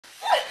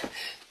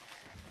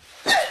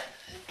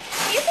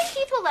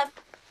careful, love.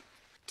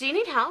 Do you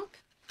need help?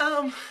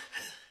 I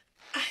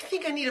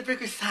think I need a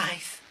bigger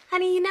size.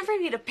 Honey, you never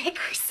need a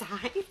bigger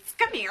size.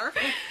 Come here.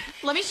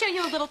 Let me show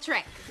you a little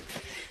trick.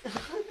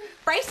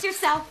 Brace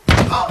yourself.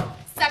 Oh!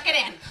 Suck it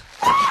in.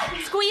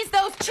 Squeeze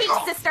those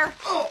cheeks, sister.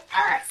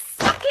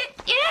 Suck it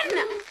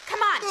in. Come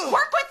on,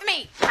 work with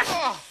me.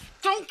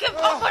 Don't give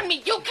up on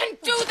me. You can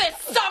do this.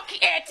 Suck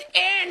it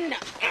in.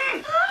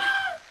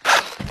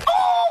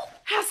 Oh,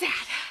 how's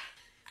that?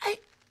 I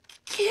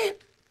can't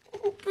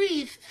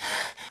breathe.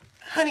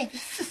 Honey,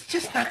 this is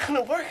just not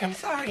gonna work. I'm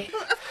sorry. Of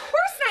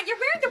course not. You're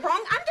wearing the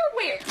wrong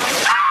underwear.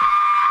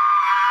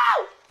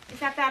 Ow! Is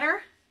that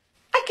better?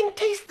 I can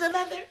taste the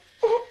leather.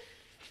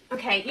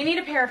 Okay, you need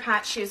a pair of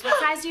hot shoes. What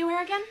size do you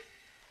wear again?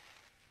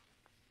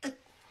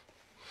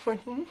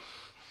 14.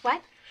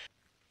 What?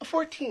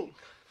 14.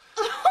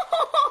 Honey!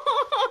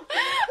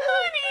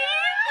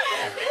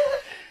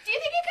 Do you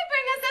think you could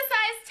bring us a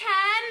size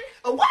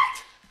 10? A what?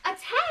 A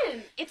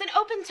 10. It's an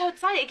open-toed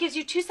size. It gives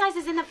you 2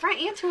 sizes in the front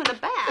and 2 in the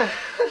back.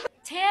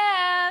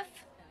 Tiff,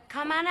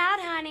 come on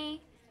out,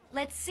 honey.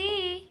 Let's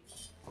see.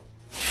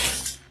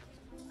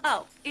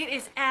 Oh, it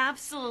is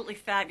absolutely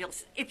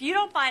fabulous. If you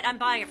don't buy it, I'm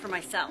buying it for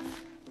myself.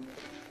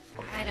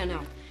 I don't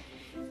know.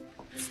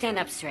 Stand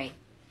up straight.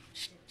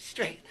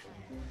 Straight.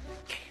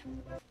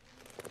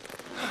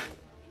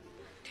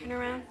 Turn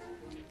around.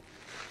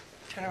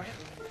 Turn around.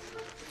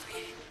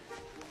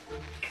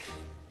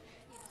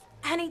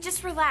 Honey,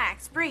 just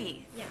relax.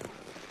 Breathe. Yeah.